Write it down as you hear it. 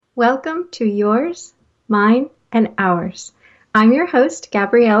Welcome to Yours, Mine, and Ours. I'm your host,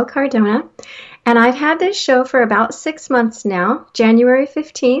 Gabrielle Cardona, and I've had this show for about 6 months now. January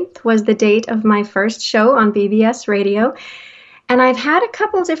 15th was the date of my first show on BBS Radio, and I've had a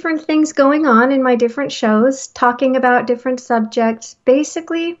couple different things going on in my different shows, talking about different subjects.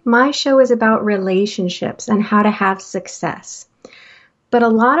 Basically, my show is about relationships and how to have success. But a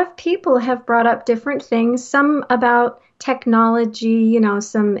lot of people have brought up different things, some about technology,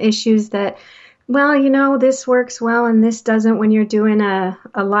 some issues that, this works well and this doesn't when you're doing a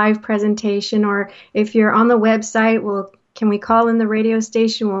live presentation, or if you're on the website, well, can we call in the radio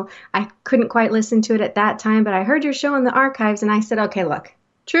station? Well, I couldn't quite listen to it at that time, but I heard your show in the archives and I said, okay, look,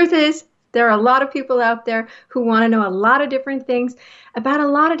 truth is, there are a lot of people out there who want to know a lot of different things about a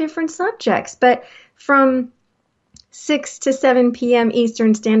lot of different subjects, but from 6 to 7 p.m.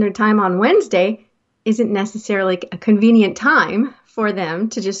 Eastern Standard Time on Wednesday isn't necessarily a convenient time for them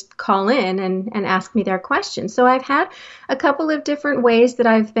to just call in and ask me their questions. So I've had a couple of different ways that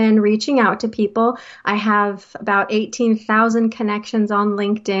I've been reaching out to people. I have about 18,000 connections on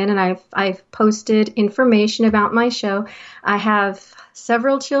LinkedIn, and I've posted information about my show. I have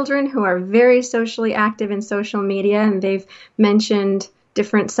several children who are very socially active in social media, and they've mentioned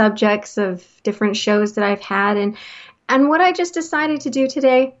different subjects of different shows that I've had. And what I just decided to do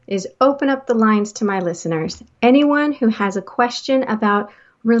today is open up the lines to my listeners. Anyone who has a question about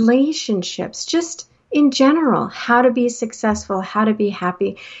relationships, just in general, how to be successful, how to be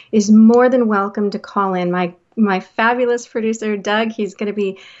happy, is more than welcome to call in. My fabulous producer, Doug, he's going to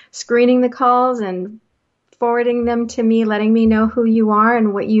be screening the calls and forwarding them to me, letting me know who you are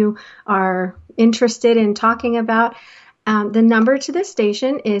and what you are interested in talking about. The number to the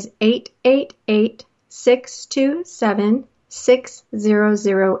station is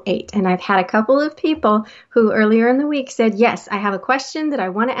 888-627-6008. And I've had a couple of people who earlier in the week said, yes, I have a question that I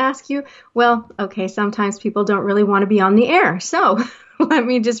want to ask you. Well, okay, sometimes people don't really want to be on the air. So let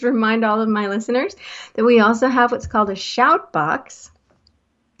me just remind all of my listeners that we also have what's called a shout box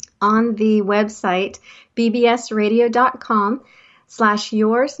on the website,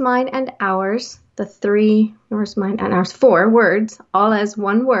 bbsradio.com/yours, mine, and ours. The 3, yours, mine, and ours, 4 words, all as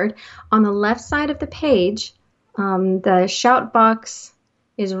one word. On the left side of the page, the shout box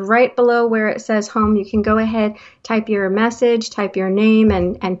is right below where it says home. You can go ahead, type your message, type your name,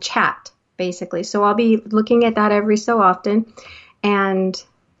 and chat, basically. So I'll be looking at that every so often. And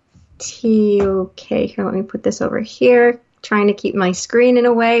okay, here, let me put this over here. Trying to keep my screen in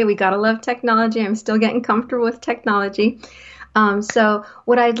a way. We gotta love technology. I'm still getting comfortable with technology. So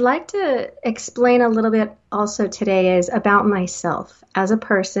what I'd like to explain a little bit also today is about myself as a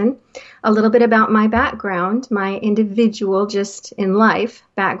person, a little bit about my background, my individual, just in life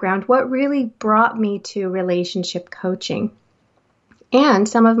background, what really brought me to relationship coaching, and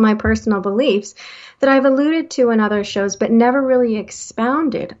some of my personal beliefs that I've alluded to in other shows but never really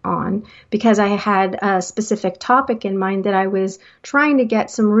expounded on because I had a specific topic in mind that I was trying to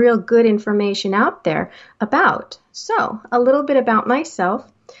get some real good information out there about. So, a little bit about myself.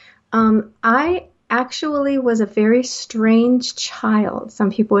 I actually was a very strange child.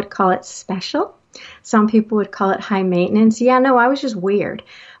 Some people would call it special. Some people would call it high maintenance. Yeah, no, I was just weird.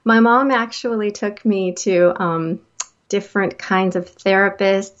 My mom actually took me to different kinds of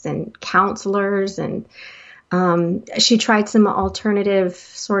therapists and counselors, and she tried some alternative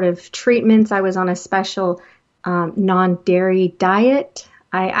sort of treatments. I was on a special non-dairy diet.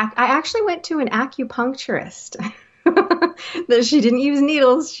 I actually went to an acupuncturist. That she didn't use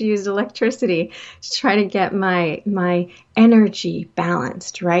needles, she used electricity to try to get my energy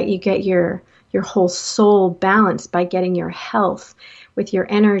balanced, right? You get your whole soul balanced by getting your health with your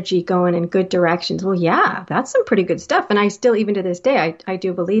energy going in good directions. Well, yeah, that's some pretty good stuff. And I still, even to this day, I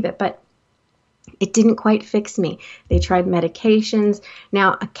do believe it, but it didn't quite fix me. They tried medications.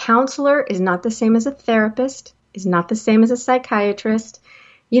 Now, a counselor is not the same as a therapist, is not the same as a psychiatrist.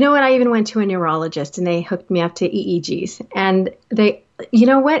 You know what? I even went to a neurologist and they hooked me up to EEGs. And they, you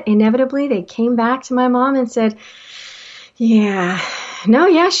know what? Inevitably, they came back to my mom and said, yeah,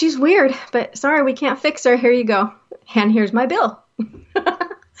 she's weird, but sorry, we can't fix her. Here you go. And here's my bill.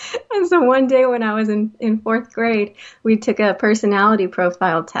 And so one day when I was in 4th grade, we took a personality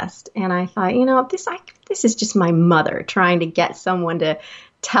profile test. And I thought, this is just my mother trying to get someone to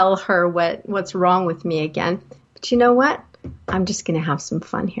tell her what's wrong with me again. But you know what? I'm just going to have some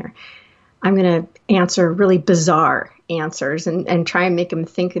fun here. I'm going to answer really bizarre answers and try and make them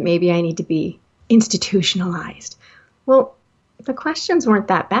think that maybe I need to be institutionalized. Well, the questions weren't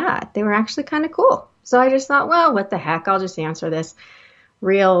that bad. They were actually kind of cool. So I just thought, well, what the heck? I'll just answer this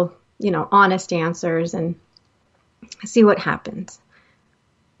real, honest answers and see what happens.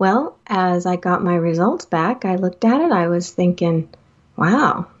 Well, as I got my results back, I looked at it, I was thinking,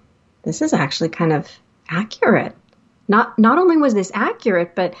 wow, this is actually kind of accurate. Not only was this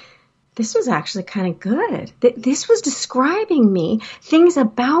accurate, but this was actually kind of good. This was describing me, things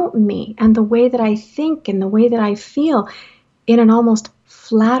about me, and the way that I think and the way that I feel in an almost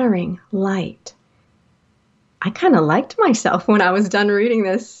flattering light. I kind of liked myself when I was done reading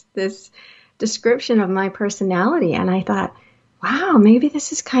this description of my personality, and I thought, wow, maybe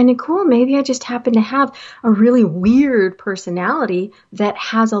this is kind of cool. Maybe I just happen to have a really weird personality that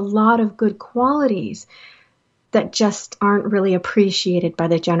has a lot of good qualities that just aren't really appreciated by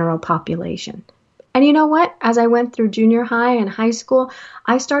the general population. And you know what? As I went through junior high and high school,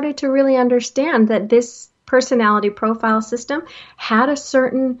 I started to really understand that this personality profile system had a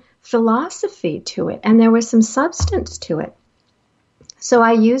certain philosophy to it, and there was some substance to it. So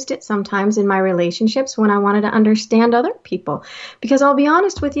I used it sometimes in my relationships when I wanted to understand other people. Because I'll be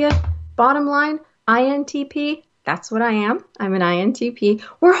honest with you, bottom line, INTP, that's what I am. I'm an INTP.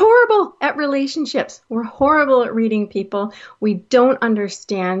 We're horrible at relationships. We're horrible at reading people. We don't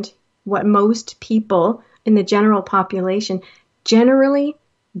understand what most people in the general population genuinely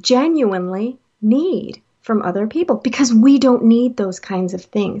need from other people, because we don't need those kinds of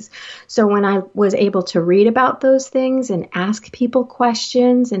things. So when I was able to read about those things and ask people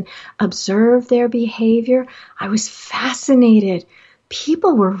questions and observe their behavior, I was fascinated.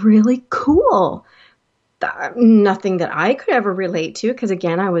 People were really cool. Nothing that I could ever relate to, because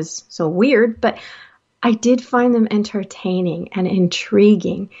again, I was so weird, but I did find them entertaining and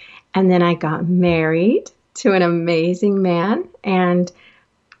intriguing. And then I got married to an amazing man, and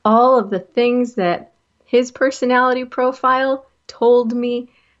all of the things that his personality profile told me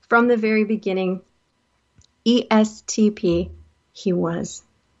from the very beginning, ESTP, he was,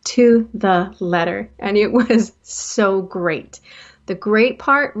 to the letter. And it was so great. The great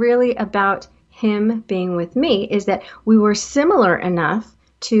part really about him being with me is that we were similar enough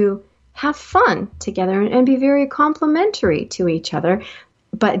to have fun together and be very complementary to each other,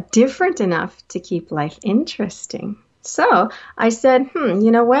 but different enough to keep life interesting. So I said,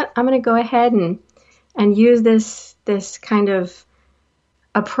 you know what? I'm going to go ahead and use this kind of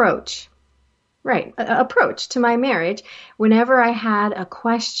approach to my marriage. Whenever I had a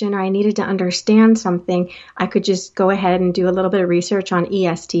question or I needed to understand something, I could just go ahead and do a little bit of research on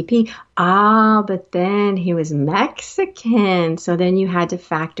ESTP. But then he was Mexican, so then you had to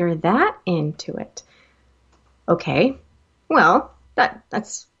factor that into it. Okay, well,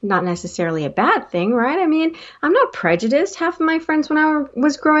 that's not necessarily a bad thing, right? I mean, I'm not prejudiced. Half of my friends when I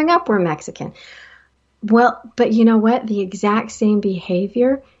was growing up were Mexican. Well, but you know what? The exact same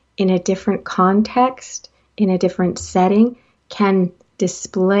behavior in a different context, in a different setting, can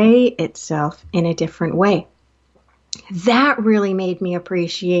display itself in a different way. That really made me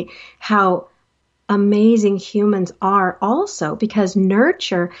appreciate how amazing humans are also, because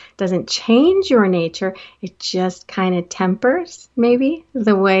nurture doesn't change your nature. It just kind of tempers maybe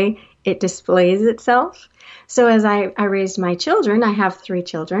the way it displays itself. So as I raised my children, I have 3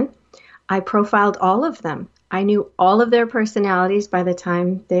 children, I profiled all of them. I knew all of their personalities by the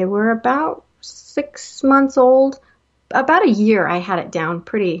time they were about 6 months old. About a year, I had it down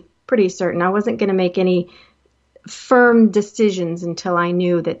pretty certain. I wasn't going to make any firm decisions until I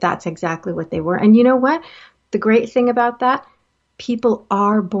knew that that's exactly what they were. And you know what? The great thing about that, people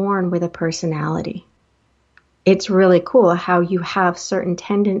are born with a personality. It's really cool how you have certain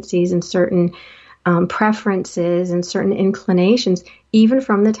tendencies and certain preferences and certain inclinations, even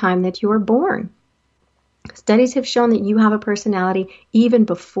from the time that you were born. Studies have shown that you have a personality even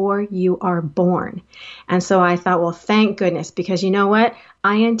before you are born. And so I thought, well, thank goodness, because you know what?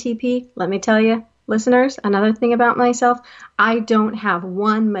 INTP, let me tell you, listeners, another thing about myself, I don't have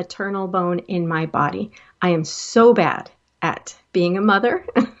one maternal bone in my body. I am so bad at being a mother.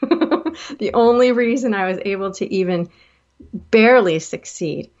 The only reason I was able to even barely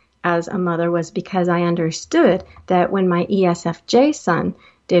succeed as a mother was because I understood that when my ESFJ son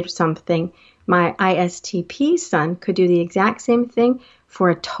did something, my ISTP son could do the exact same thing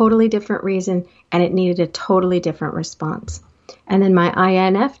for a totally different reason, and it needed a totally different response. And then my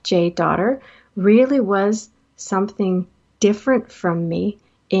INFJ daughter really was something different from me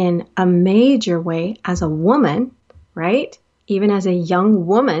in a major way as a woman, right? Even as a young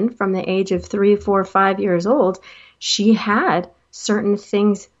woman from the age of 3, 4, 5 years old, she had certain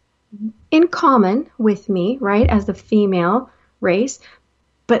things in common with me, right, as the female race.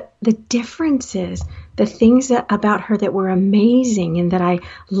 But the differences, the things about her that were amazing and that I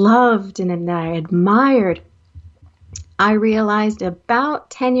loved and that I admired, I realized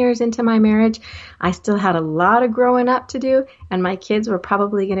about 10 years into my marriage, I still had a lot of growing up to do, and my kids were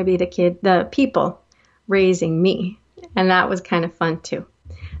probably going to be the people raising me. And that was kind of fun too.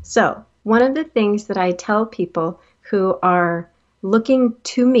 So one of the things that I tell people who are looking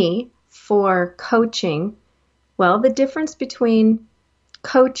to me for coaching, well, the difference between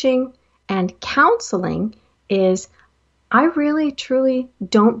coaching and counseling is I really, truly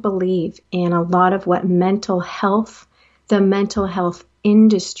don't believe in a lot of what the mental health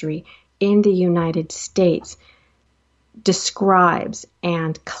industry in the United States describes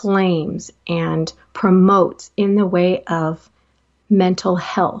and claims and promotes in the way of mental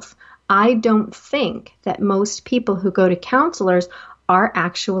health. I don't think that most people who go to counselors are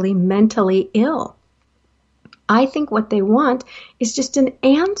actually mentally ill. I think what they want is just an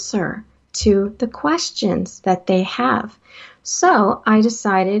answer to the questions that they have. So I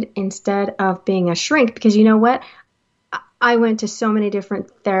decided, instead of being a shrink, because you know what? I went to so many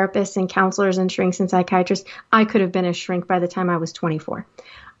different therapists and counselors and shrinks and psychiatrists. I could have been a shrink by the time I was 24.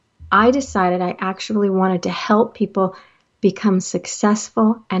 I decided I actually wanted to help people become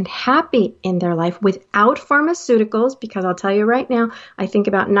successful and happy in their life without pharmaceuticals, because I'll tell you right now, I think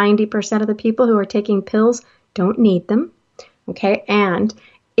about 90% of the people who are taking pills don't need them. Okay. And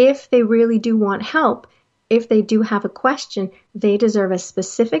if they really do want help, if they do have a question, they deserve a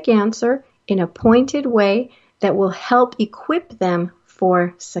specific answer in a pointed way that will help equip them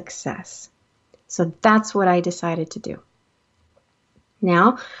for success. So that's what I decided to do.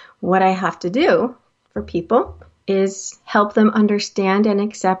 Now, what I have to do for people is help them understand and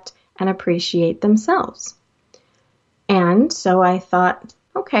accept and appreciate themselves. And so I thought,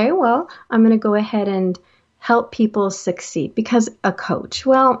 okay, well, I'm going to go ahead and help people succeed, because a coach,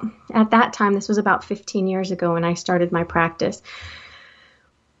 well, at that time, this was about 15 years ago when I started my practice.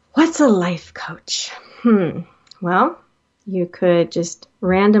 What's a life coach? Well, you could just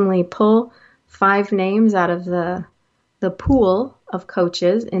randomly pull 5 names out of the pool of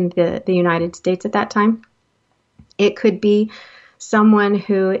coaches in the United States at that time. It could be someone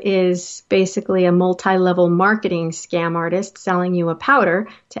who is basically a multi-level marketing scam artist selling you a powder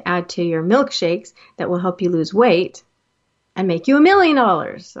to add to your milkshakes that will help you lose weight and make you $1 million.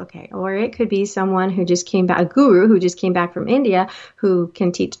 Okay. Or it could be someone who just came back, a guru who just came back from India, who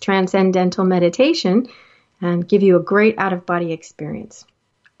can teach transcendental meditation and give you a great out-of-body experience.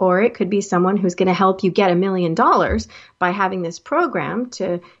 Or it could be someone who's going to help you get $1 million by having this program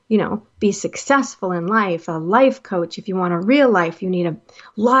to, be successful in life. A life coach, if you want a real life, you need a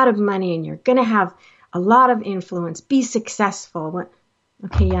lot of money and you're going to have a lot of influence. Be successful.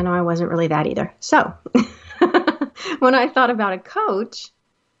 Okay, yeah, no, I wasn't really that either. So when I thought about a coach,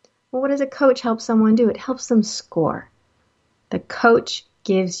 well, what does a coach help someone do? It helps them score. The coach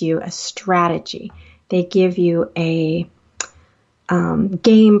gives you a strategy. They give you a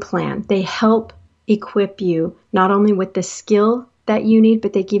game plan. They help equip you not only with the skill that you need,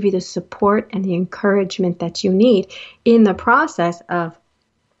 but they give you the support and the encouragement that you need in the process of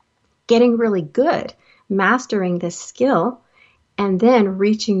getting really good, mastering this skill, and then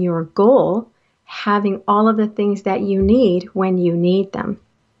reaching your goal, having all of the things that you need when you need them.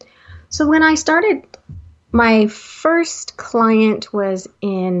 So when I started, my first client was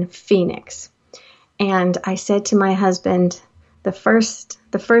in Phoenix, and I said to my husband, the first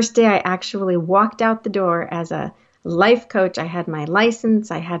day I actually walked out the door as a life coach, I had my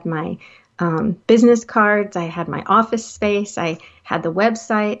license, I had my business cards, I had my office space, I had the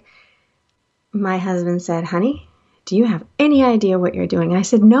website. My husband said, "Honey, do you have any idea what you're doing?" I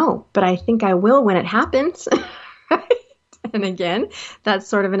said, "No, but I think I will when it happens." Right? And again, that's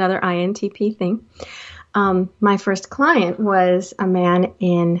sort of another INTP thing. My first client was a man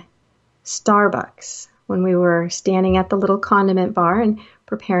in Starbucks when we were standing at the little condiment bar and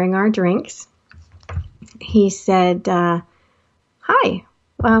preparing our drinks. He said, "Hi,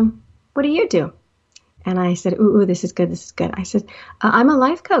 what do you do?" And I said, ooh, this is good. I said, "I'm a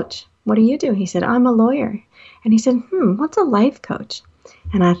life coach. What do you do?" He said, "I'm a lawyer." And he said, "What's a life coach?"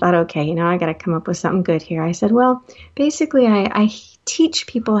 And I thought, okay, I got to come up with something good here. I said, well, basically I teach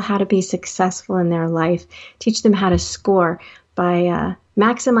people how to be successful in their life, teach them how to score by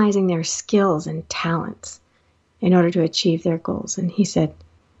maximizing their skills and talents in order to achieve their goals. And he said,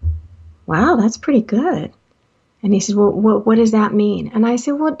 "Wow, that's pretty good." And he said, "Well, what does that mean?" And I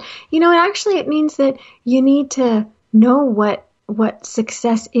said, "Well, actually it means that you need to know what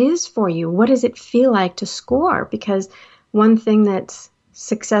success is for you. What does it feel like to score? Because one thing that's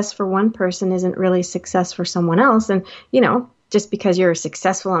success for one person isn't really success for someone else. And, just because you're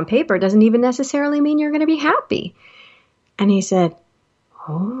successful on paper doesn't even necessarily mean you're going to be happy." And he said,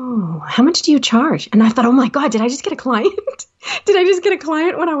 Oh, how much do you charge? And I thought, oh my God, did I just get a client? Did I just get a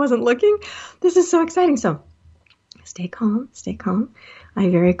client when I wasn't looking? This is so exciting. So stay calm, stay calm. I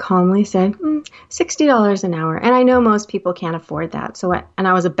very calmly said, $60 an hour. And I know most people can't afford that. And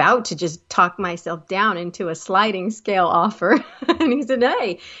I was about to just talk myself down into a sliding scale offer. And he said,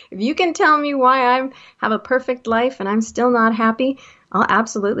 hey, if you can tell me why I have a perfect life and I'm still not happy, I'll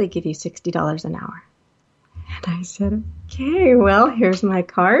absolutely give you $60 an hour. And I said, okay, well, here's my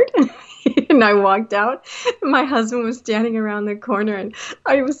card. And I walked out. My husband was standing around the corner, and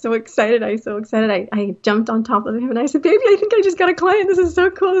I was so excited. I jumped on top of him, and I said, baby, I think I just got a client. This is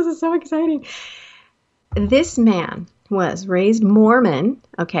so cool. This is so exciting. This man was raised Mormon,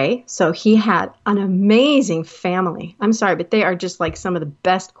 okay? So he had an amazing family. I'm sorry, but they are just like some of the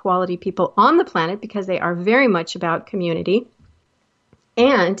best quality people on the planet because they are very much about community.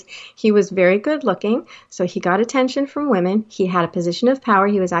 And he was very good looking, so he got attention from women. He had a position of power.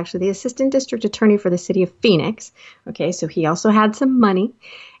 He was actually the assistant district attorney for the city of Phoenix. Okay, so he also had some money,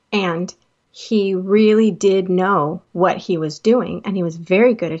 and he really did know what he was doing, and he was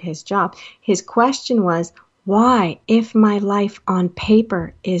very good at his job. His question was, why, if my life on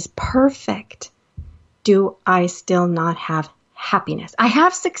paper is perfect, do I still not have happiness? I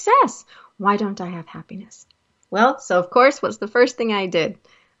have success. Why don't I have happiness? Well, so of course, what's the first thing I did?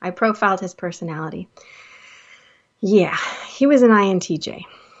 I profiled his personality. Yeah, he was an INTJ.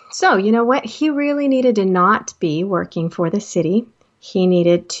 So you know what? He really needed to not be working for the city. He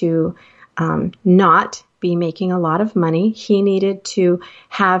needed to not be making a lot of money. He needed to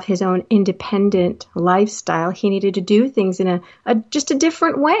have his own independent lifestyle. He needed to do things in just a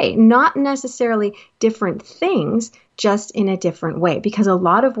different way, not necessarily different things, just in a different way. Because a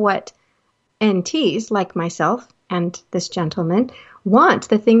lot of what NTs like myself and this gentleman want,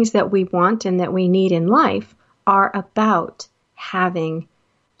 the things that we want and that we need in life, are about having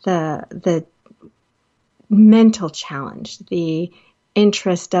the mental challenge, the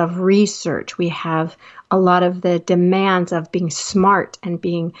interest of research. We have a lot of the demands of being smart and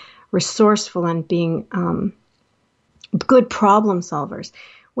being resourceful and being good problem solvers.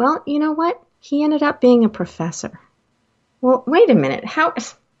 Well, you know what? He ended up being a professor. Well, wait a minute.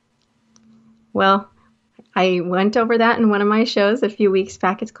 Well, I went over that in one of my shows a few weeks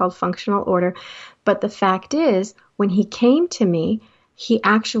back. It's called Functional Order. But the fact is, when he came to me, he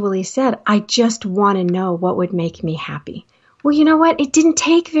actually said, I just want to know what would make me happy. Well, you know what? It didn't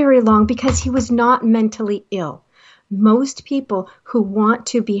take very long because he was not mentally ill. Most people who want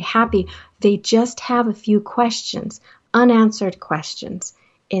to be happy, they just have a few questions, unanswered questions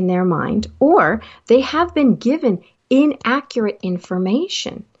in their mind, or they have been given inaccurate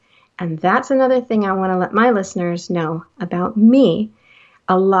information. And that's another thing I want to let my listeners know about me.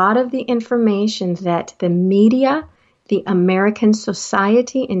 A lot of the information that the media, the American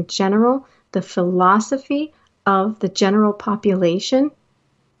society in general, the philosophy of the general population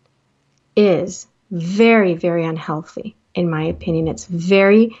is very, very unhealthy, in my opinion. It's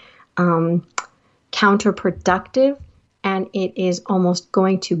very counterproductive, and it is almost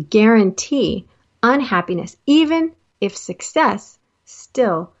going to guarantee unhappiness, even if success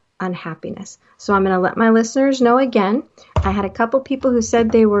still unhappiness. So I'm going to let my listeners know again. I had a couple people who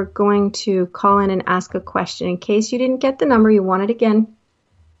said they were going to call in and ask a question. In case you didn't get the number, you want it again.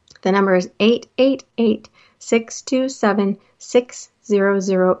 The number is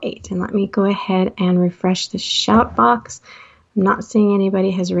 888-627-6008. And let me go ahead and refresh the shout box. I'm not seeing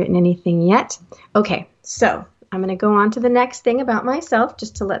anybody has written anything yet. Okay, so I'm going to go on to the next thing about myself,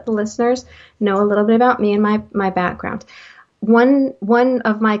 just to let the listeners know a little bit about me and my background. One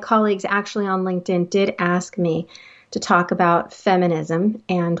of my colleagues actually on LinkedIn did ask me to talk about feminism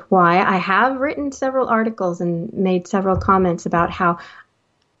and why. I have written several articles and made several comments about how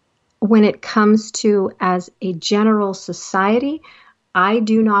when it comes to as a general society, I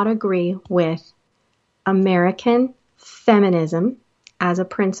do not agree with American feminism as a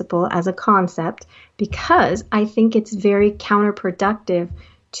principle, as a concept, because I think it's very counterproductive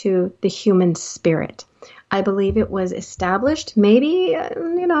to the human spirit. I believe it was established maybe,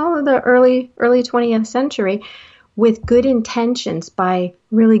 the early 20th century with good intentions by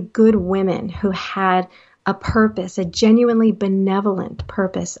really good women who had a purpose, a genuinely benevolent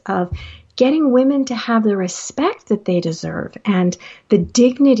purpose of getting women to have the respect that they deserve and the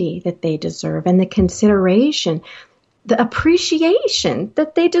dignity that they deserve and the consideration, the appreciation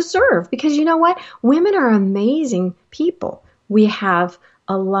that they deserve. Because you know what? Women are amazing people. We have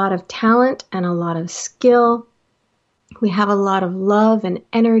a lot of talent and a lot of skill. We have a lot of love and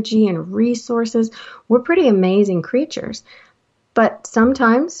energy and resources. We're pretty amazing creatures. But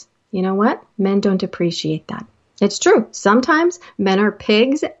sometimes, you know what? Men don't appreciate that. It's true. Sometimes men are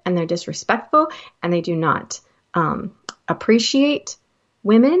pigs and they're disrespectful and they do not appreciate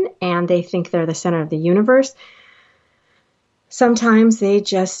women and they think they're the center of the universe. Sometimes they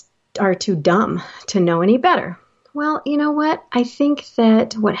just are too dumb to know any better. Well, you know what? I think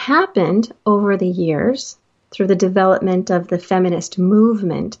that what happened over the years through the development of the feminist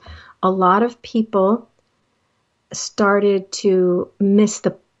movement, a lot of people started to miss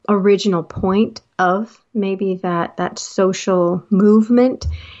the original point of maybe that social movement,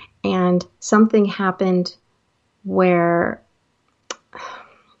 and something happened where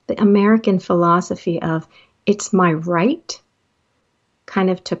the American philosophy of it's my right kind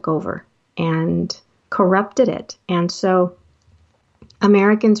of took over and corrupted it. And so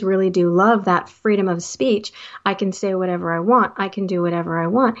Americans really do love that freedom of speech. I can say whatever I want. I can do whatever I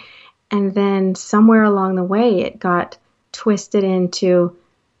want. And then somewhere along the way, it got twisted into,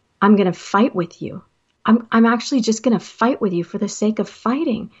 I'm going to fight with you. I'm actually just going to fight with you for the sake of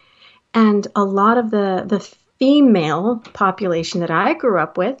fighting. And a lot of the female population that I grew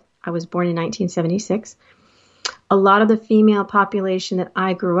up with, I was born in 1976, a lot of the female population that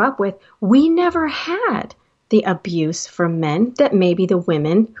I grew up with, we never had the abuse from men that maybe the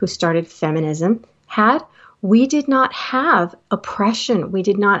women who started feminism had. We did not have oppression. We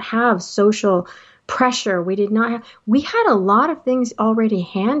did not have social pressure. We had a lot of things already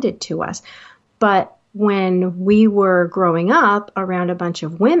handed to us. But when we were growing up around a bunch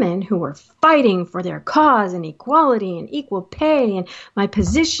of women who were fighting for their cause and equality and equal pay and my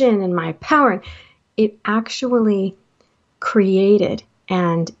position and my power, it actually created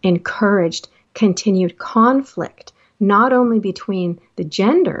and encouraged continued conflict, not only between the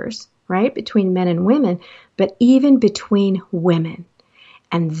genders, right, between men and women, but even between women.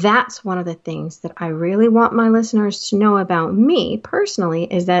 And that's one of the things that I really want my listeners to know about me personally,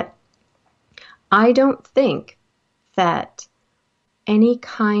 is that I don't think that any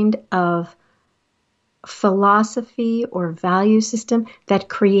kind of philosophy or value system that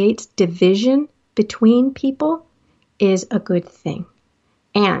creates division between people is a good thing.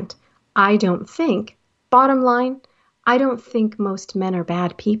 And I don't think, bottom line, I don't think most men are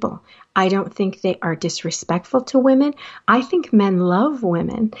bad people. I don't think they are disrespectful to women. I think men love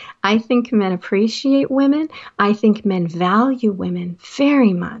women. I think men appreciate women. I think men value women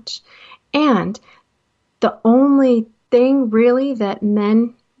very much. And the only thing really that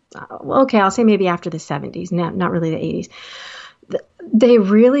men, okay, I'll say maybe after the 70s, not really the 80s, they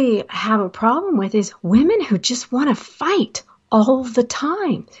really have a problem with is women who just want to fight all the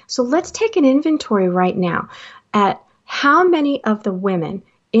time. So let's take an inventory right now at how many of the women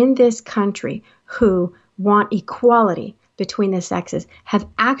in this country who want equality between the sexes have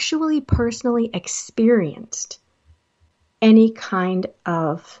actually personally experienced any kind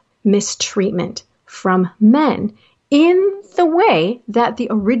of mistreatment from men in the way that the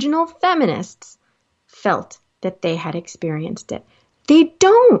original feminists felt that they had experienced it. They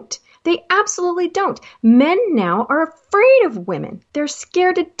don't. They absolutely don't. Men now are afraid of women. They're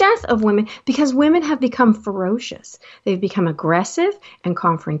scared to death of women because women have become ferocious. They've become aggressive and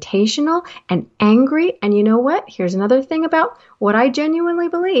confrontational and angry. And you know what? Here's another thing about what I genuinely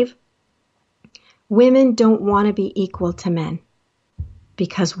believe. Women don't want to be equal to men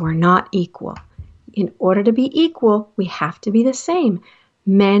because we're not equal. In order to be equal, we have to be the same.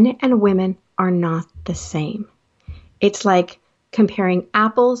 Men and women are not the same. It's like comparing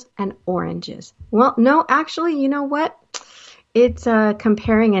apples and oranges. Well, no, actually, you know what? It's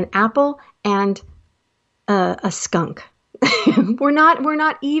comparing an apple and a skunk. We're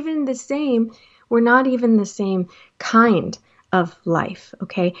not even the same. We're not even the same kind of life,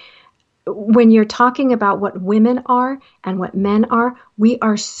 okay? When you're talking about what women are and what men are, we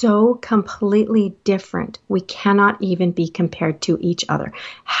are so completely different. We cannot even be compared to each other.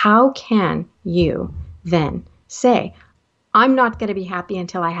 How can you then say, I'm not going to be happy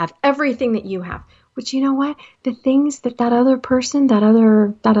until I have everything that you have? Which, you know what? The things that other person, that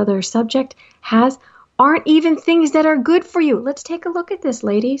other subject has aren't even things that are good for you. Let's take a look at this,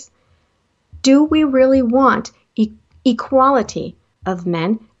 ladies. Do we really want equality of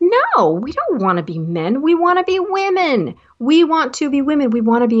men? No, we don't want to be men. We want to be women. We want to be women. We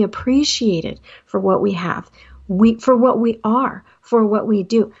want to be appreciated for what we have, for what we are, for what we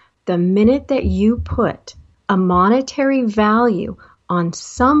do. The minute that you put a monetary value on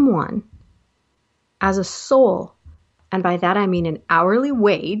someone as a soul, and by that I mean an hourly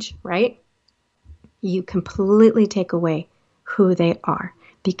wage, right? You completely take away who they are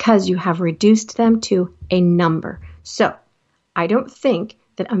because you have reduced them to a number. So I don't think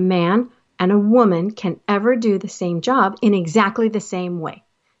that a man and a woman can ever do the same job in exactly the same way.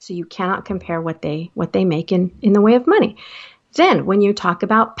 So you cannot compare what they make in the way of money. Then when you talk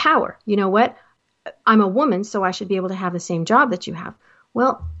about power, you know what? I'm a woman, so I should be able to have the same job that you have.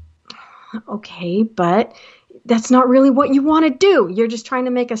 Well, okay, but that's not really what you want to do. You're just trying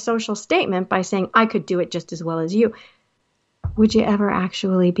to make a social statement by saying, I could do it just as well as you. Would you ever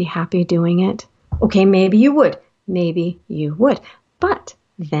actually be happy doing it? Okay, maybe you would. Maybe you would. But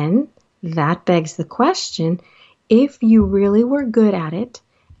then that begs the question, if you really were good at it,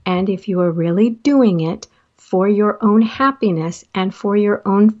 and if you were really doing it for your own happiness and for your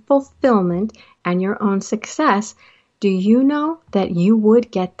own fulfillment and your own success, do you know that you would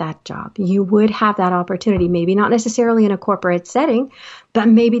get that job? You would have that opportunity, maybe not necessarily in a corporate setting, but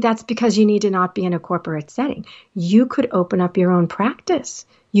maybe that's because you need to not be in a corporate setting. You could open up your own practice.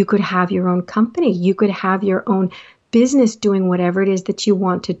 You could have your own company. You could have your own business doing whatever it is that you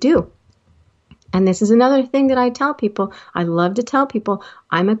want to do. And this is another thing that I tell people. I love to tell people,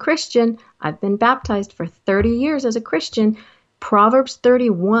 I'm a Christian. I've been baptized for 30 years as a Christian. Proverbs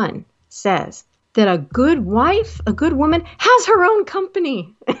 31 says that a good wife, a good woman, has her own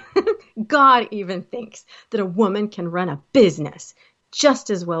company. God even thinks that a woman can run a business just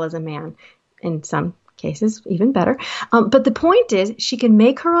as well as a man, in some cases even better. But the point is, she can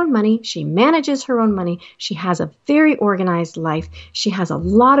make her own money. She manages her own money. She has a very organized life. She has a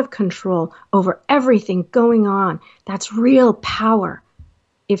lot of control over everything going on. That's real power.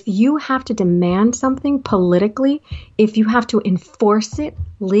 If you have to demand something politically, if you have to enforce it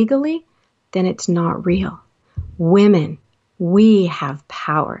legally, then it's not real. Women, we have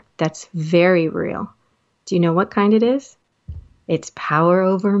power. That's very real. Do you know what kind it is? It's power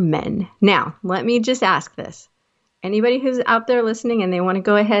over men. Now, let me just ask this. Anybody who's out there listening and they want to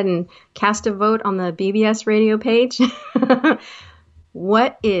go ahead and cast a vote on the BBS radio page,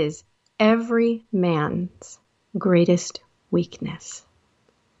 what is every man's greatest weakness?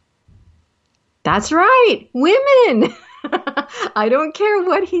 That's right, women. I don't care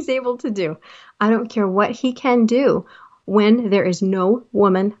what he's able to do. I don't care what he can do when there is no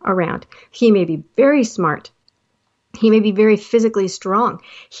woman around. He may be very smart. He may be very physically strong.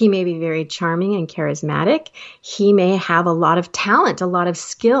 He may be very charming and charismatic. He may have a lot of talent, a lot of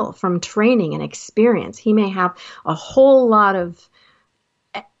skill from training and experience. He may have a whole lot of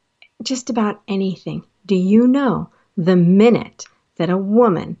just about anything. Do you know the minute that a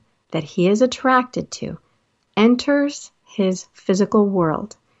woman that he is attracted to enters his physical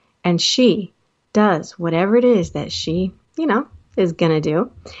world and she does whatever it is that she, is going to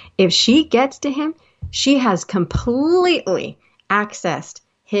do, if she gets to him, she has completely accessed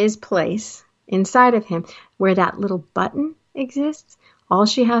his place inside of him where that little button exists. All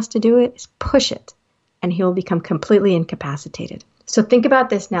she has to do is push it and he'll become completely incapacitated. So think about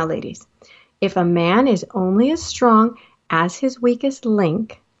this now, ladies. If a man is only as strong as his weakest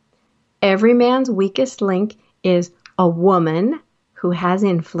link, every man's weakest link is a woman who has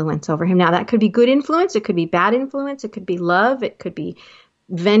influence over him. Now, that could be good influence. It could be bad influence. It could be love. It could be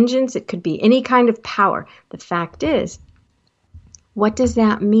vengeance. It could be any kind of power. The fact is, what does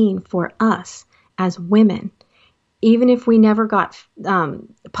that mean for us as women? Even if we never got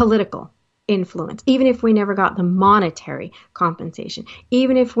political influence, even if we never got the monetary compensation,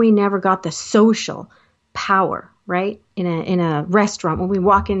 even if we never got the social power, right? In a restaurant, when we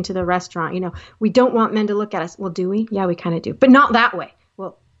walk into the restaurant, we don't want men to look at us. Well, do we? Yeah, we kind of do, but not that way.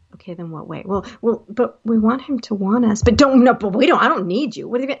 Well, okay, then what way? Well, but we want him to want us, but we don't, I don't need you.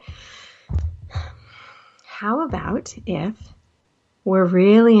 What do you mean? How about if we're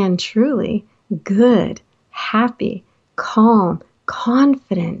really and truly good, happy, calm,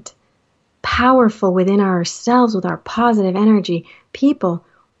 confident, powerful within ourselves with our positive energy people,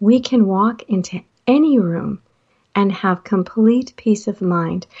 we can walk into any room and have complete peace of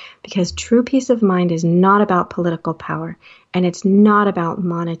mind, because true peace of mind is not about political power, and it's not about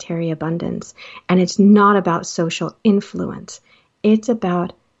monetary abundance, and it's not about social influence. It's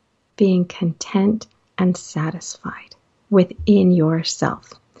about being content and satisfied within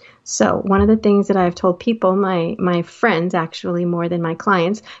yourself. So one of the things that I've told people, my friends actually more than my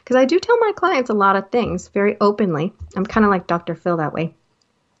clients, because I do tell my clients a lot of things very openly. I'm kind of like Dr. Phil that way.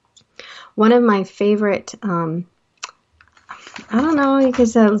 One of my favorite, I don't know,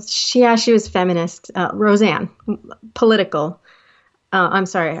 because she was feminist, Roseanne, political. I'm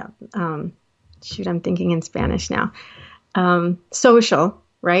sorry. I'm thinking in Spanish now. Social,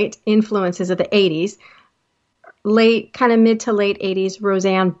 right? Influences of the 80s. Kind of mid to late 80s,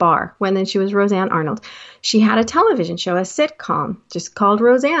 Roseanne Barr, then she was Roseanne Arnold. She had a television show, a sitcom, just called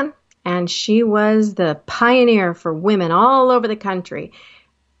Roseanne, and she was the pioneer for women all over the country.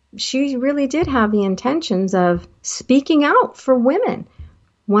 She really did have the intentions of speaking out for women.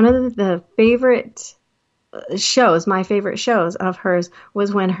 one of the favorite shows, my favorite shows of hers,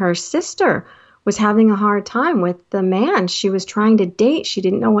 was when her sister was having a hard time with the man she was trying to date. She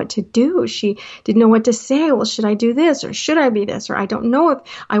didn't know what to do. She didn't know what to say. Well, should I do this or should I be this? Or I don't know if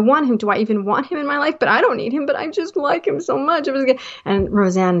I want him. Do I even want him in my life? But I don't need him, but I just like him so much. It was good. And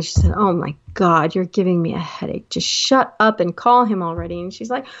Roseanne, she said, oh my God, you're giving me a headache. Just shut up and call him already. And she's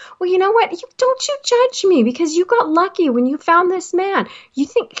like, well, you know what? Don't you judge me because you got lucky when you found this man. You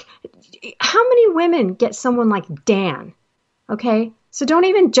think, how many women get someone like Dan? Okay? So don't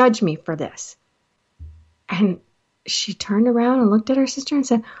even judge me for this. And she turned around and looked at her sister and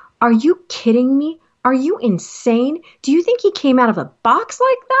said, are you kidding me? Are you insane? Do you think he came out of a box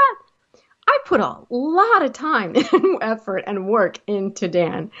like that? I put a lot of time and effort and work into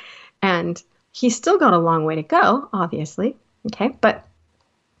Dan. And he's still got a long way to go, obviously. Okay, but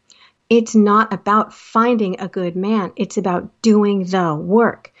it's not about finding a good man. It's about doing the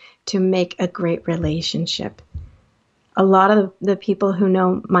work to make a great relationship. A lot of the people who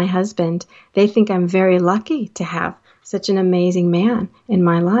know my husband, they think I'm very lucky to have such an amazing man in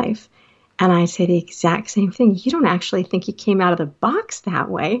my life. And I say the exact same thing. You don't actually think he came out of the box that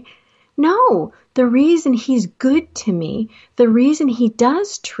way. No, the reason he's good to me, the reason he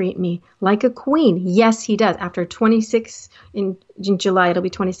does treat me like a queen, yes, he does. After 26, in July, it'll be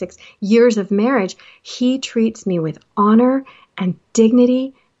 26 years of marriage, he treats me with honor and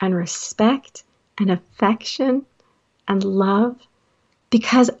dignity and respect and affection and love,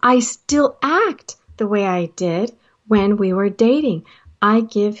 because I still act the way I did when we were dating. I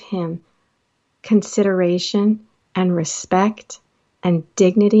give him consideration and respect and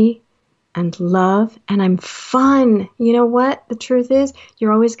dignity and love, and I'm fun. You know what? The truth is,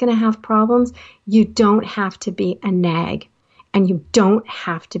 you're always going to have problems. You don't have to be a nag, and you don't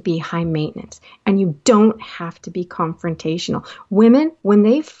have to be high maintenance, and you don't have to be confrontational. Women, when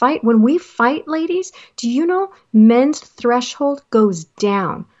we fight, ladies, do you know men's threshold goes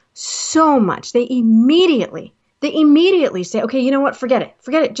down so much? They immediately say, okay, you know what? Forget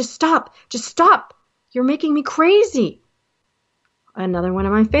it. Just stop. You're making me crazy. Another one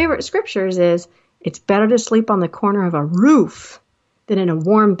of my favorite scriptures is, it's better to sleep on the corner of a roof than in a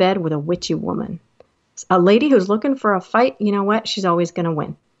warm bed with a witchy woman. A lady who's looking for a fight, you know what? She's always going to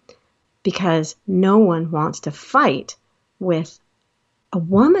win, because no one wants to fight with a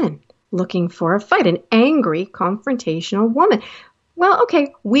woman looking for a fight, an angry, confrontational woman. Well,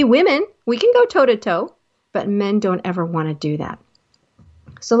 okay, we women, we can go toe to toe, but men don't ever want to do that.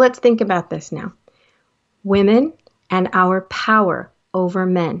 So let's think about this now. Women and our power over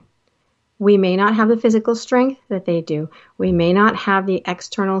men. We may not have the physical strength that they do. We may not have the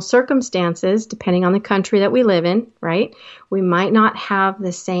external circumstances, depending on the country that we live in, right? We might not have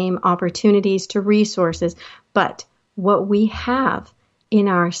the same opportunities to resources, but what we have in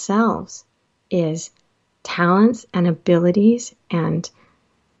ourselves is talents and abilities and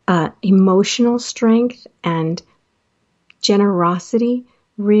emotional strength and generosity,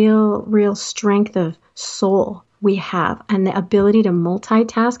 real strength of soul we have, and the ability to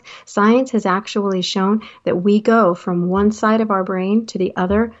multitask. Science has actually shown that we go from one side of our brain to the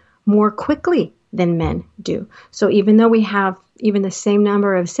other more quickly than men do. So even though we have even the same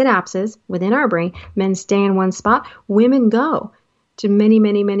number of synapses within our brain, men stay in one spot, women go to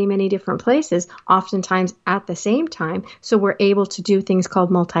many different places, oftentimes at the same time. So we're able to do things called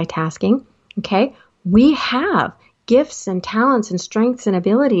multitasking. Okay. We have gifts and talents and strengths and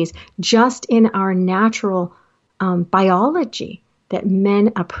abilities just in our natural biology that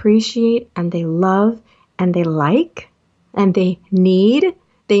men appreciate and they love and they like and they need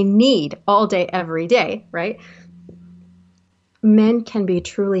all day, every day, right? Men can be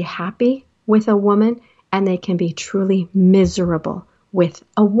truly happy with a woman and they can be truly miserable with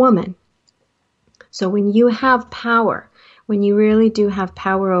a woman. So when you have power, when you really do have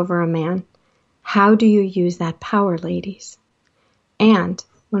power over a man, how do you use that power, ladies? And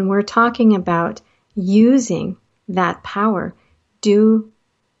when we're talking about using that power, do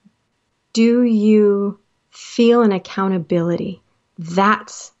you feel an accountability?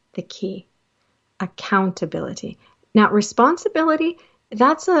 That's the key. Accountability. Now, responsibility,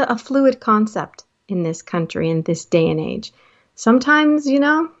 that's a fluid concept in this country, in this day and age. Sometimes,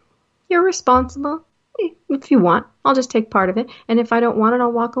 you're responsible. If you want, I'll just take part of it. And if I don't want it,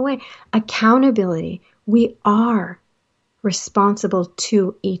 I'll walk away. Accountability. We are responsible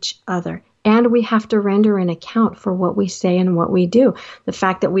to each other. And we have to render an account for what we say and what we do. The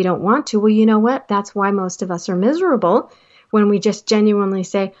fact that we don't want to, well, you know what? That's why most of us are miserable when we just genuinely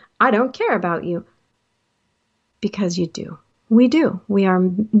say, I don't care about you. Because you do. We do. We are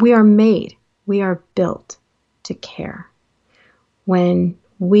made. We are built to care. When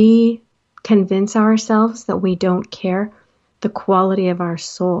we convince ourselves that we don't care, the quality of our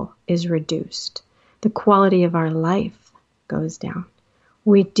soul is reduced. The quality of our life goes down.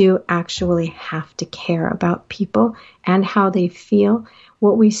 We do actually have to care about people and how they feel,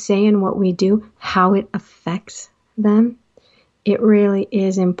 what we say and what we do, how it affects them. It really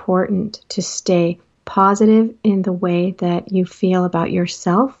is important to stay positive in the way that you feel about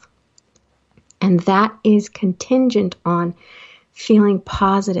yourself. And that is contingent on feeling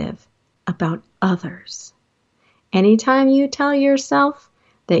positive about others. Anytime you tell yourself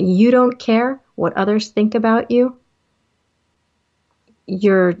that you don't care what others think about you,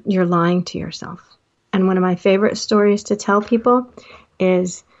 you're lying to yourself. And one of my favorite stories to tell people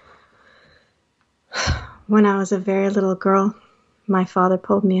is when I was a very little girl, my father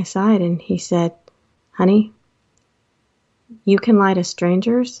pulled me aside and he said, "Honey, you can lie to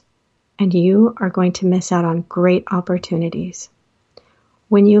strangers and you are going to miss out on great opportunities.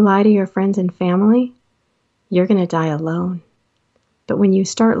 When you lie to your friends and family, you're going to die alone. But when you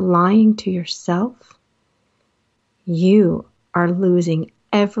start lying to yourself, you are losing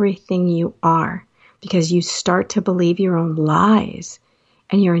everything you are because you start to believe your own lies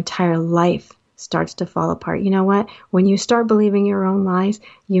and your entire life starts to fall apart. You know what? When you start believing your own lies,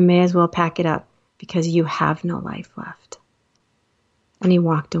 you may as well pack it up because you have no life left." And he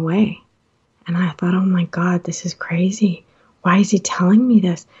walked away. And I thought, oh my God, this is crazy. Why is he telling me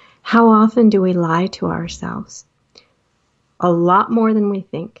this? How often do we lie to ourselves? A lot more than we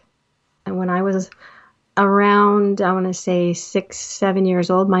think. And when I was around, I want to say 6, 7 years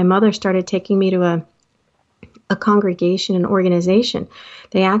old, my mother started taking me to a congregation, an organization.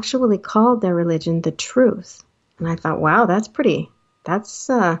 They actually called their religion the truth. And I thought, wow, that's pretty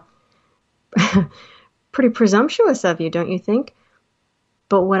presumptuous of you, don't you think?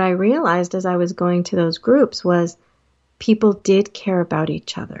 But what I realized as I was going to those groups was people did care about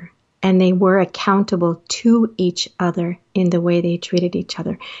each other and they were accountable to each other in the way they treated each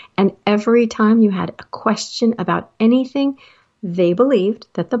other. And every time you had a question about anything, they believed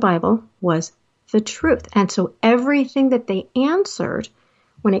that the Bible was the truth. And so everything that they answered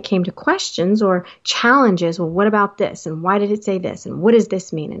when it came to questions or challenges, well, what about this? And why did it say this? And what does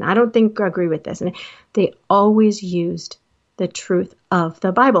this mean? And I don't agree with this. And they always used the truth of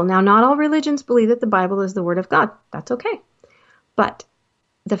the Bible. Now, not all religions believe that the Bible is the Word of God. That's okay. But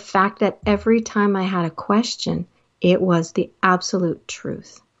the fact that every time I had a question, it was the absolute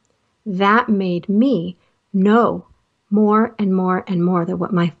truth. That made me know more and more and more that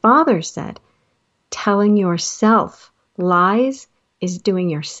what my father said, telling yourself lies is doing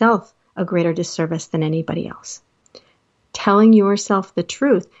yourself a greater disservice than anybody else. Telling yourself the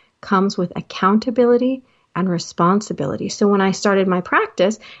truth comes with accountability and responsibility. So when I started my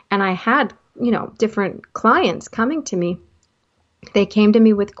practice and I had, different clients coming to me, they came to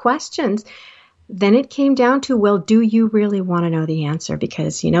me with questions. Then it came down to, well, do you really want to know the answer?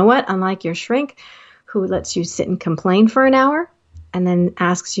 Because you know what? Unlike your shrink who lets you sit and complain for an hour and then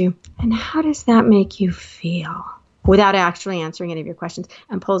asks you, and how does that make you feel? Without actually answering any of your questions,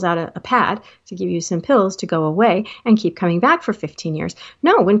 and pulls out a pad to give you some pills to go away and keep coming back for 15 years.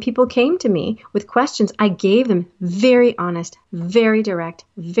 No, when people came to me with questions, I gave them very honest, very direct,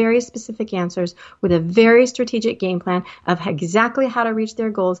 very specific answers with a very strategic game plan of exactly how to reach their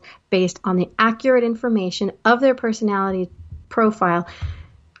goals based on the accurate information of their personality profile.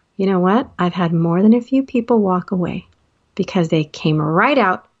 You know what? I've had more than a few people walk away because they came right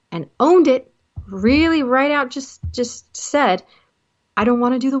out and owned it. Really right out just said, I don't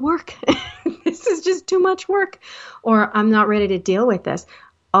want to do the work. This is just too much work. Or I'm not ready to deal with this.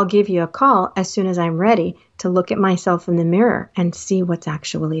 I'll give you a call as soon as I'm ready to look at myself in the mirror and see what's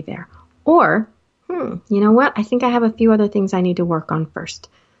actually there. Or, you know what? I think I have a few other things I need to work on first.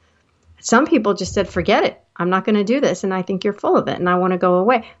 Some people just said, forget it. I'm not going to do this. And I think you're full of it and I want to go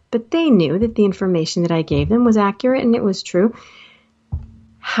away. But they knew that the information that I gave them was accurate and it was true.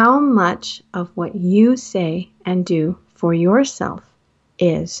 How much of what you say and do for yourself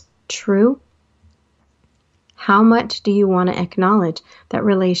is true? How much do you want to acknowledge that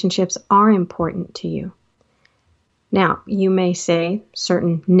relationships are important to you? Now, you may say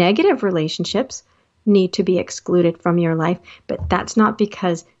certain negative relationships need to be excluded from your life, but that's not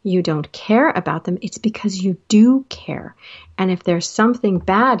because you don't care about them. It's because you do care. And if there's something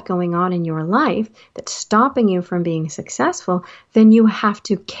bad going on in your life that's stopping you from being successful, then you have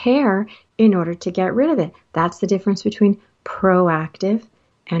to care in order to get rid of it. That's the difference between proactive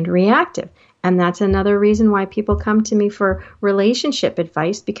and reactive. And that's another reason why people come to me for relationship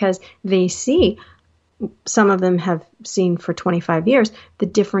advice, because they see, some of them have seen for 25 years, the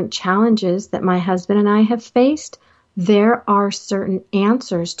different challenges that my husband and I have faced, there are certain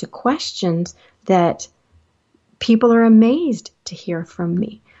answers to questions that people are amazed to hear from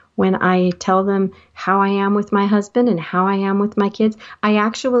me. When I tell them how I am with my husband and how I am with my kids, I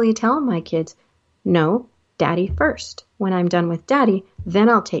actually tell my kids, no, daddy first. When I'm done with daddy, then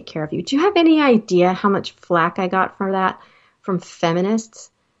I'll take care of you. Do you have any idea how much flack I got for that from feminists?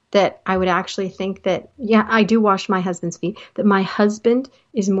 That I would actually think that, yeah, I do wash my husband's feet, that my husband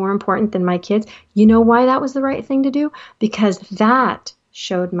is more important than my kids. You know why that was the right thing to do? Because that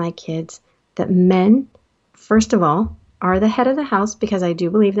showed my kids that men, first of all, are the head of the house, because I do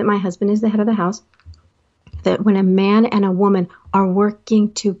believe that my husband is the head of the house. That when a man and a woman are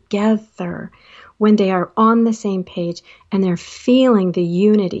working together, when they are on the same page and they're feeling the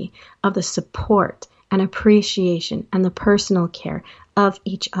unity of the support and appreciation and the personal care of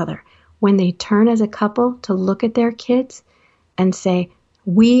each other, when they turn as a couple to look at their kids and say,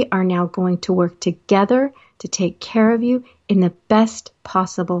 we are now going to work together to take care of you in the best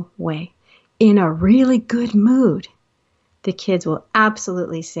possible way, in a really good mood, the kids will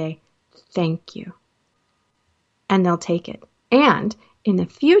absolutely say, thank you. And they'll take it. And in the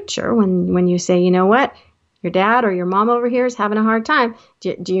future, when you say, you know what, your dad or your mom over here is having a hard time.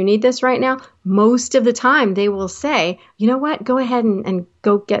 Do you need this right now? Most of the time they will say, you know what, go ahead and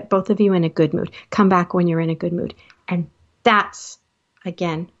go get both of you in a good mood. Come back when you're in a good mood. And that's,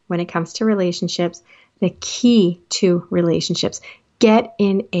 again, when it comes to relationships, the key to relationships. Get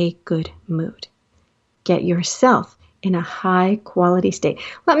in a good mood. Get yourself in a high quality state.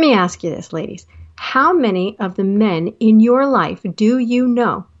 Let me ask you this, ladies. How many of the men in your life do you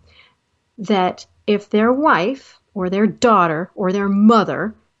know that if their wife or their daughter or their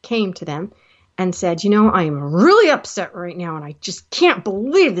mother came to them and said, you know, I am really upset right now and I just can't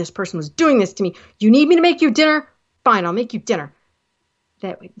believe this person was doing this to me. You need me to make you dinner? Fine, I'll make you dinner.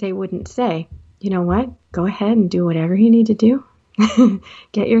 That they wouldn't say, you know what? Go ahead and do whatever you need to do.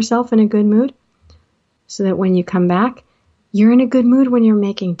 Get yourself in a good mood so that when you come back, you're in a good mood when you're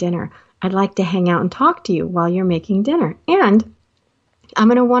making dinner. I'd like to hang out and talk to you while you're making dinner. And I'm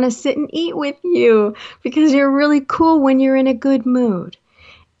going to want to sit and eat with you because you're really cool when you're in a good mood.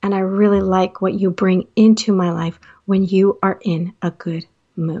 And I really like what you bring into my life when you are in a good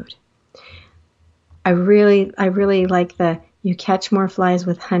mood. I really like you catch more flies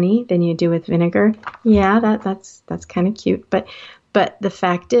with honey than you do with vinegar. Yeah, that's kind of cute. But the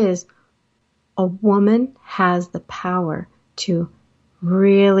fact is, a woman has the power to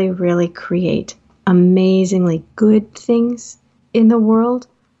really, really create amazingly good things in the world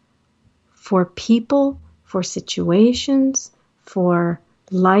for people, for situations, for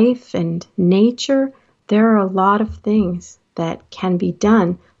life and nature. There are a lot of things that can be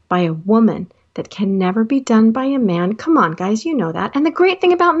done by a woman that can never be done by a man. Come on, guys, you know that. And the great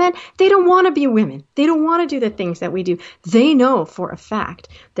thing about men, they don't want to be women. They don't want to do the things that we do. They know for a fact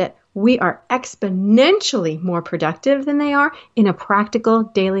that we are exponentially more productive than they are in a practical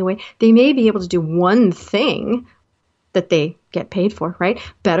daily way. They may be able to do one thing that they get paid for, right?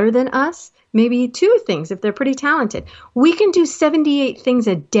 Better than us, maybe two things if they're pretty talented. We can do 78 things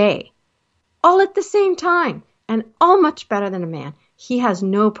a day, all at the same time, and all much better than a man. He has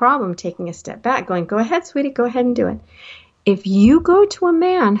no problem taking a step back, going, go ahead, sweetie, go ahead and do it. If you go to a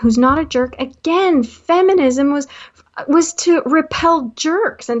man who's not a jerk, again, feminism was to repel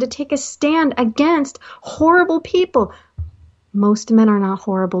jerks and to take a stand against horrible people. Most men are not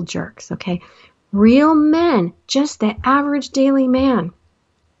horrible jerks, okay? Real men, just the average daily man.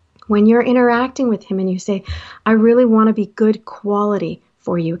 When you're interacting with him and you say, I really want to be good quality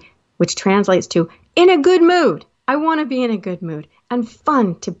for you, which translates to in a good mood. I want to be in a good mood and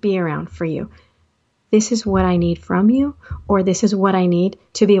fun to be around for you. This is what I need from you, or this is what I need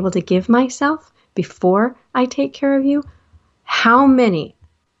to be able to give myself before I take care of you. How many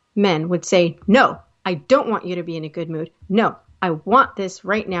men would say, no, I don't want you to be in a good mood. No, I want this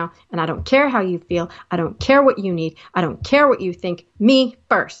right now, and I don't care how you feel. I don't care what you need. I don't care what you think. Me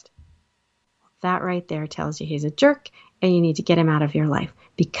first. That right there tells you he's a jerk, and you need to get him out of your life,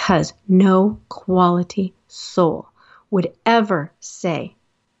 because no quality soul would ever say,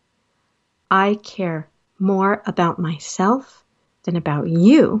 I care more about myself than about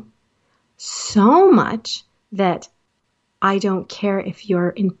you, so much that I don't care if you're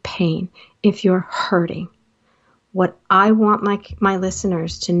in pain, if you're hurting. What I want my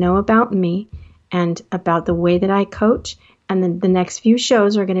listeners to know about me and about the way that I coach, and then the next few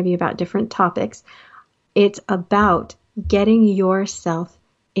shows are going to be about different topics. It's about getting yourself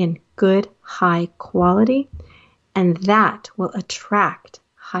in good, high quality, and that will attract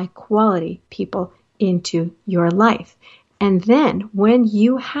high quality people into your life. And then when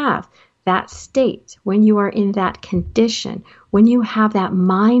you have that state, when you are in that condition, when you have that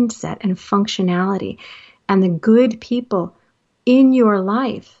mindset and functionality, and the good people in your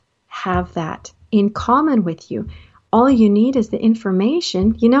life have that in common with you, all you need is the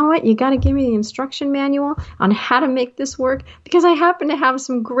information. You know what? You got to give me the instruction manual on how to make this work, because I happen to have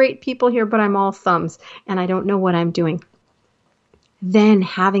some great people here, but I'm all thumbs and I don't know what I'm doing. Then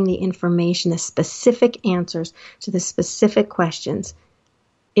having the information, the specific answers to the specific questions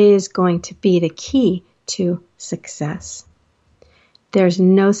is going to be the key to success. There's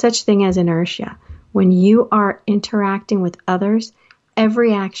no such thing as inertia. When you are interacting with others,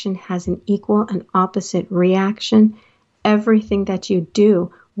 every action has an equal and opposite reaction. Everything that you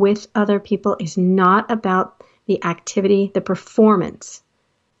do with other people is not about the activity, the performance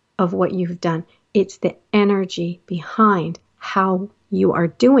of what you've done. It's the energy behind how you are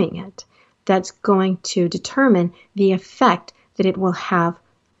doing it that's going to determine the effect that it will have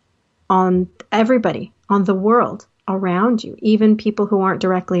on everybody, on the world around you, even people who aren't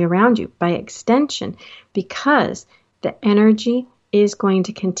directly around you by extension, because the energy is going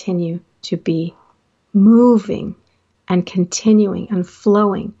to continue to be moving and continuing and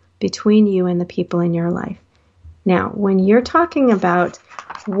flowing between you and the people in your life. Now, when you're talking about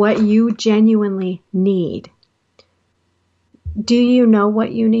what you genuinely need, do you know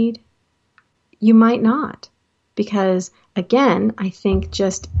what you need? You might not, because again, I think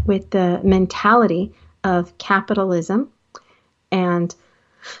just with the mentality of capitalism and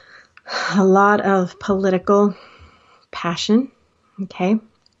a lot of political passion, okay,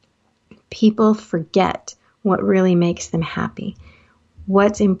 people forget what really makes them happy,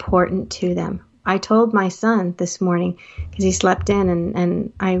 what's important to them. I told my son this morning, because he slept in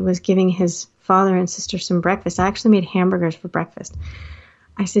and I was giving his father and sister some breakfast. I actually made hamburgers for breakfast.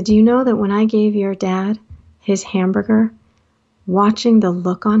 I said, do you know that when I gave your dad his hamburger, watching the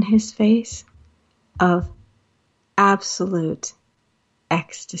look on his face of absolute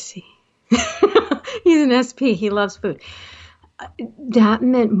ecstasy. He's an SP. He loves food. That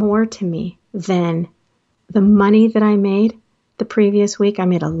meant more to me than the money that I made the previous week. I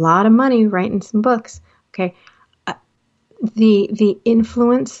made a lot of money writing some books. Okay. The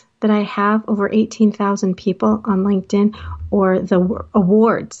influence that I have over 18,000 people on LinkedIn, or the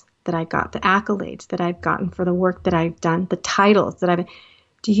awards that I got, the accolades that I've gotten for the work that I've done, the titles that I've...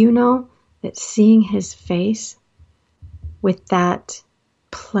 Do you know that seeing his face with that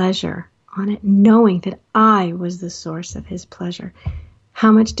pleasure on it, knowing that I was the source of his pleasure,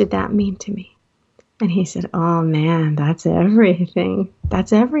 how much did that mean to me? And he said, oh man, that's everything.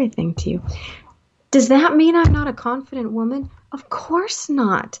 That's everything to you. Does that mean I'm not a confident woman? Of course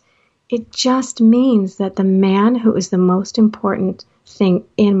not. It just means that the man who is the most important thing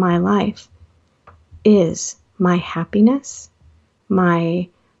in my life is my happiness, my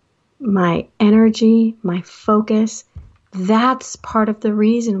energy, my focus. That's part of the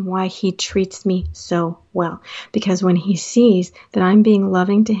reason why he treats me so well. Because when he sees that I'm being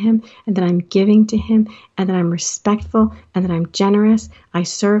loving to him, and that I'm giving to him, and that I'm respectful, and that I'm generous, I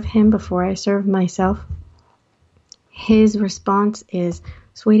serve him before I serve myself. His response is,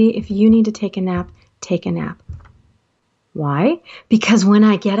 sweetie, if you need to take a nap, take a nap. Why? Because when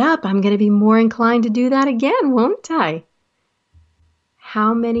I get up, I'm going to be more inclined to do that again, won't I?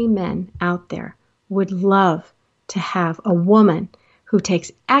 How many men out there would love to have a woman who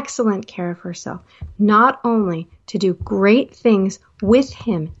takes excellent care of herself, not only to do great things with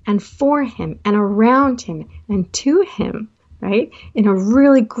him and for him and around him and to him, right? In a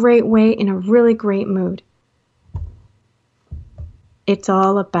really great way, in a really great mood. It's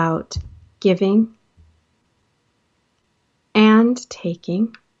all about giving and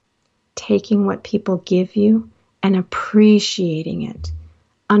taking what people give you and appreciating it.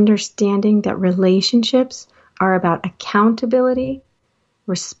 Understanding that relationships are about accountability,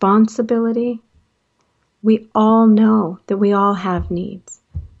 responsibility. We all know that we all have needs.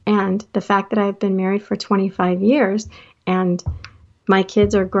 And the fact that I've been married for 25 years and my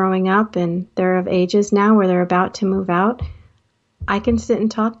kids are growing up and they're of ages now where they're about to move out, I can sit and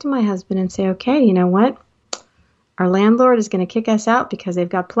talk to my husband and say, okay, you know what? Our landlord is going to kick us out because they've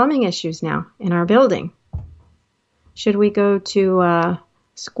got plumbing issues now in our building. Should we go to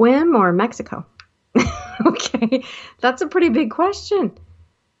Squim or Mexico? Okay, that's a pretty big question.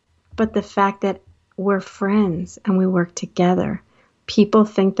 But the fact that we're friends and we work together, people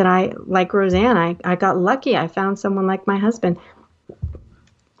think that I, like Roseanne, I got lucky. I found someone like my husband.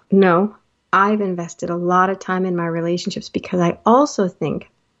 No, I've invested a lot of time in my relationships because I also think,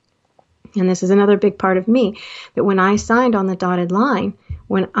 and this is another big part of me, that when I signed on the dotted line,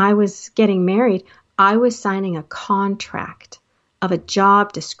 when I was getting married, I was signing a contract. of a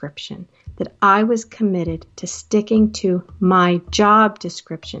job description, that I was committed to sticking to my job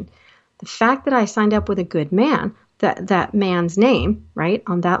description. The fact that I signed up with a good man, that man's name, right,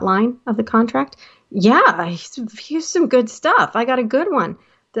 on that line of the contract, yeah, he's some good stuff. I got a good one.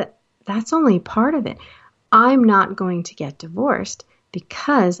 That's only part of it. I'm not going to get divorced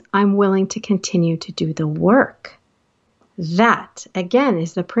because I'm willing to continue to do the work. That, again,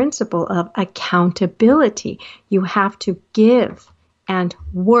 is the principle of accountability. You have to give and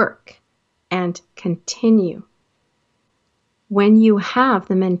work and continue. When you have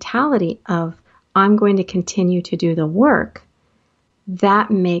the mentality of, I'm going to continue to do the work,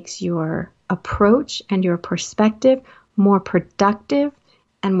 that makes your approach and your perspective more productive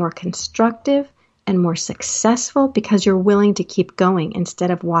and more constructive and more successful, because you're willing to keep going instead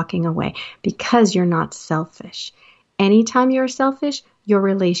of walking away, because you're not selfish. Anytime you're selfish, your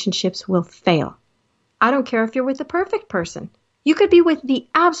relationships will fail. I don't care if you're with the perfect person. You could be with the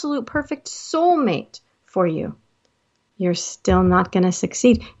absolute perfect soulmate for you. You're still not going to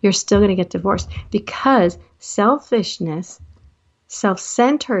succeed. You're still going to get divorced, because selfishness,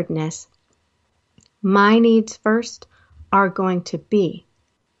 self-centeredness, my needs first, are going to be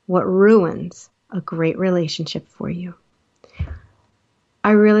what ruins a great relationship for you.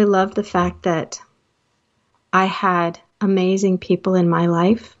 I really love the fact that I had amazing people in my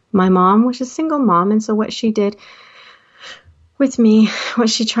life. My mom was a single mom, and so what she did with me, what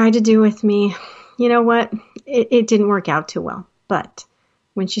she tried to do with me, you know what? It didn't work out too well. But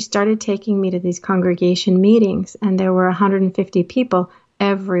when she started taking me to these congregation meetings, and there were 150 people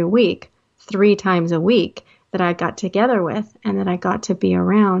every week, 3 times a week, that I got together with and that I got to be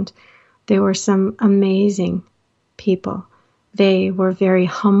around, there were some amazing people. They were very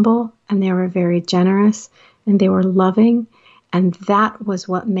humble, and they were very generous, and they were loving. And that was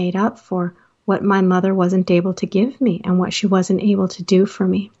what made up for what my mother wasn't able to give me and what she wasn't able to do for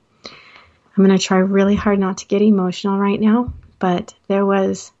me. I'm going to try really hard not to get emotional right now, but there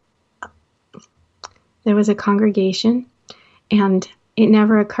was a congregation, and it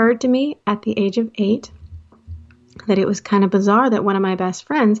never occurred to me at the age of 8 that it was kind of bizarre that one of my best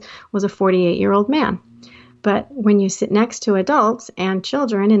friends was a 48-year-old man. But when you sit next to adults and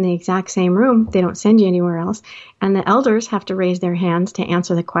children in the exact same room, they don't send you anywhere else, and the elders have to raise their hands to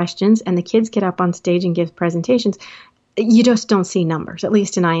answer the questions, and the kids get up on stage and give presentations, you just don't see numbers. At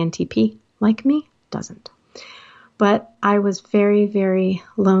least an INTP like me doesn't. But I was very, very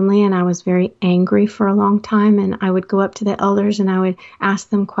lonely, and I was very angry for a long time, and I would go up to the elders and I would ask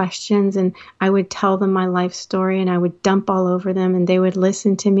them questions, and I would tell them my life story, and I would dump all over them, and they would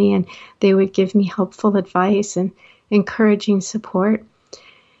listen to me, and they would give me helpful advice and encouraging support.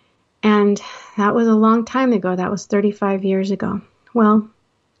 And that was a long time ago. That was 35 years ago. Well,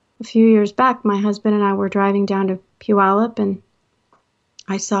 a few years back, my husband and I were driving down to Puyallup, and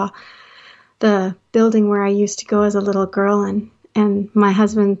I saw the building where I used to go as a little girl, and my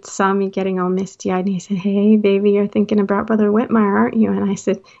husband saw me getting all misty-eyed, and he said, "Hey, baby, you're thinking about Brother Whitmire, aren't you?" And I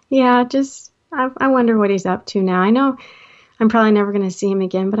said, "Yeah, I wonder what he's up to now. I know I'm probably never going to see him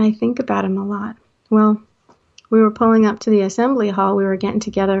again, but I think about him a lot." Well, we were pulling up to the assembly hall. We were getting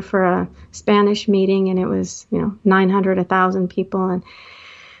together for a Spanish meeting, and it was, 900, 1,000 people, and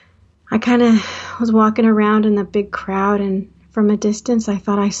I kind of was walking around in the big crowd, and from a distance, I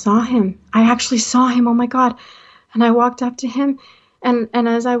thought I saw him. I actually saw him. Oh my God. And I walked up to him, and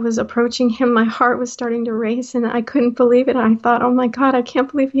as I was approaching him, my heart was starting to race, and I couldn't believe it. I thought, oh my God, I can't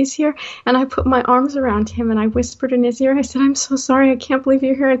believe he's here. And I put my arms around him, and I whispered in his ear. I said, "I'm so sorry. I can't believe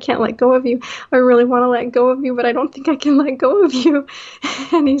you're here. I can't let go of you. I really want to let go of you, but I don't think I can let go of you."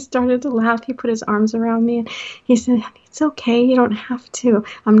 And he started to laugh. He put his arms around me, and he said, "It's okay. You don't have to.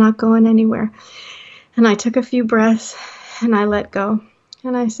 I'm not going anywhere." And I took a few breaths, and I let go.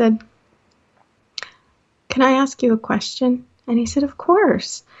 And I said, "Can I ask you a question?" And he said, "Of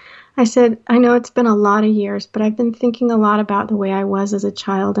course." I said, "I know it's been a lot of years, but I've been thinking a lot about the way I was as a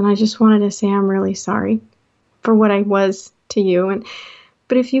child, and I just wanted to say I'm really sorry for what I was to you.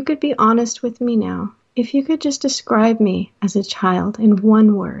 But if you could be honest with me now, if you could just describe me as a child in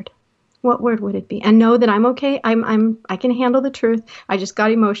one word, what word would it be? And know that I'm okay. I can handle the truth. I just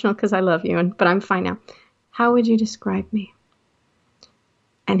got emotional because I love you, but I'm fine now. How would you describe me?"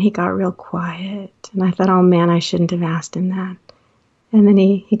 And he got real quiet. And I thought, oh man, I shouldn't have asked him that. And then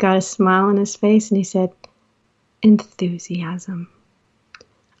he got a smile on his face, and he said, "Enthusiasm."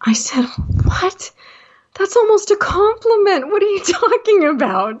 I said, "What? That's almost a compliment. What are you talking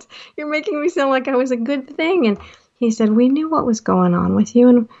about? You're making me sound like I was a good thing." And he said, "We knew what was going on with you,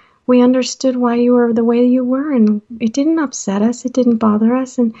 and we understood why you were the way you were, and it didn't upset us. It didn't bother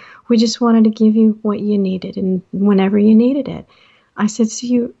us, and we just wanted to give you what you needed and whenever you needed it." I said,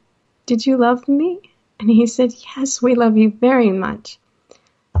 did you love me? And he said, yes, we love you very much.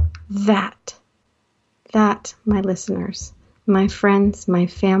 That, my listeners, my friends, my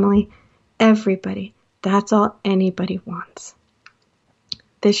family, everybody, that's all anybody wants.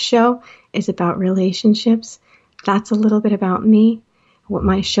 This show is about relationships. That's a little bit about me, what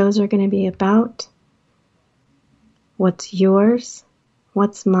my shows are going to be about, what's yours,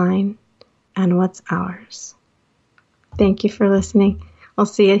 what's mine, and what's ours. Thank you for listening. I'll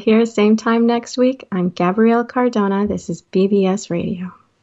see you here same time next week. I'm Gabrielle Cardona. This is BBS Radio.